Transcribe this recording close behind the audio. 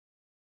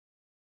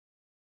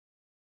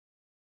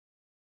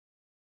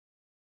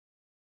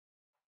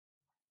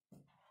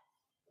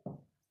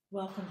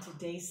Welcome to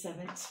day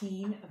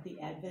 17 of the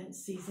Advent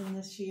season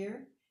this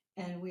year,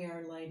 and we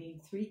are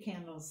lighting 3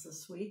 candles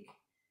this week: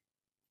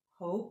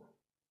 hope,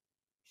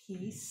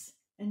 peace,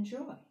 and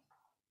joy.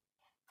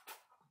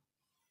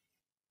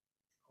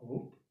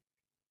 Hope,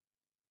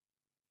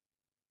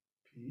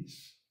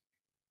 peace,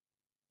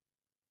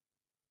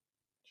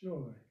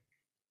 joy.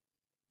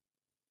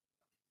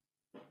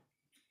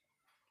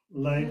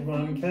 Light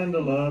one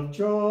candle of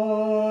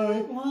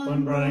joy,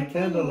 one bright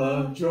candle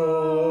of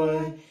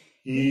joy.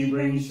 He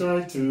brings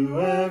joy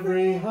to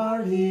every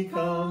heart. He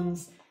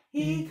comes,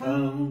 he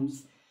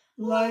comes.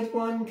 Light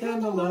one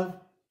candle of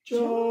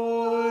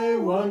joy,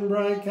 one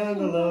bright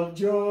candle of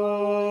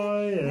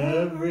joy.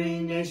 Every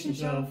nation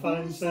shall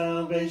find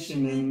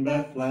salvation in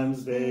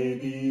Bethlehem's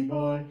baby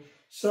boy.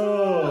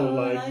 So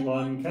light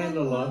one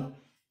candle of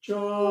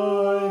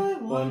joy,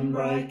 one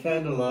bright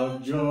candle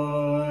of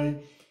joy.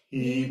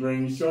 He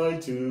brings joy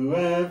to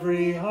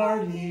every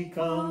heart. He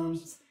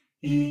comes,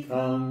 he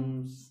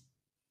comes.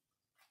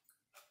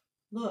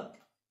 Look,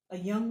 a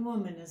young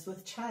woman is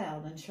with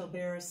child and shall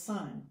bear a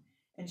son,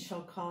 and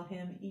shall call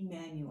him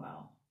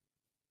Emmanuel.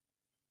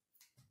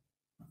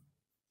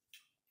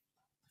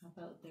 How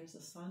about there's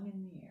a song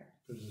in the air?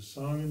 There's a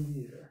song in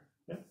the air.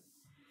 Yep.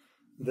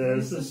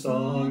 There's a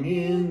song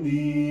in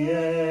the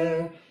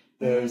air.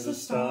 There's a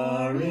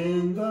star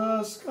in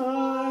the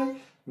sky.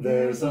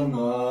 There's a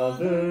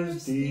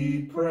mother's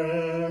deep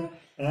prayer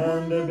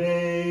and a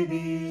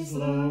baby's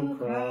low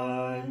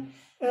cry.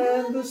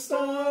 And the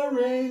star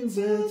rains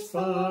its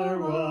fire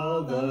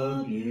while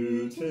the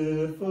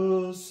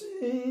beautiful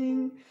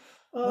sing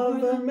of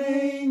the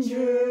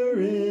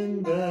manger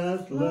in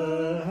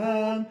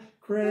Bethlehem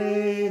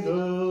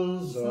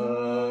cradles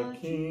a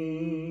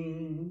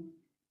king.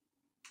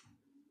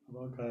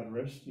 Well, God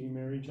rest ye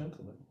merry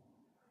gentlemen.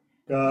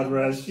 God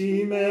rest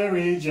ye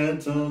merry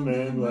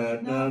gentlemen,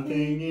 let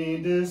nothing ye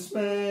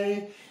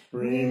dismay.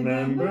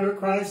 Remember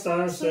Christ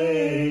our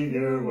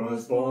Savior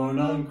was born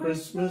on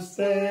Christmas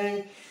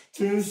Day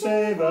to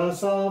save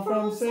us all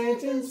from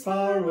Satan's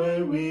power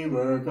when we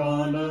were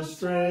gone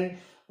astray.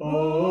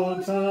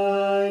 Oh,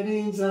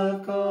 tidings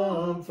of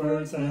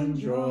comfort and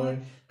joy,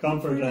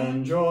 comfort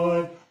and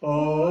joy.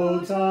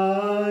 Oh,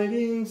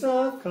 tidings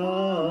of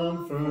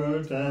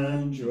comfort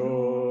and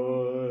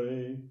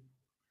joy.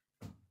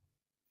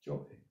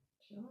 Joy.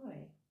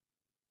 Joy.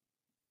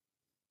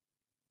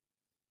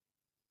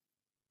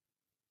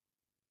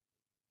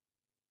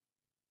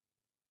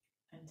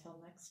 Until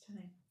next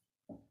time.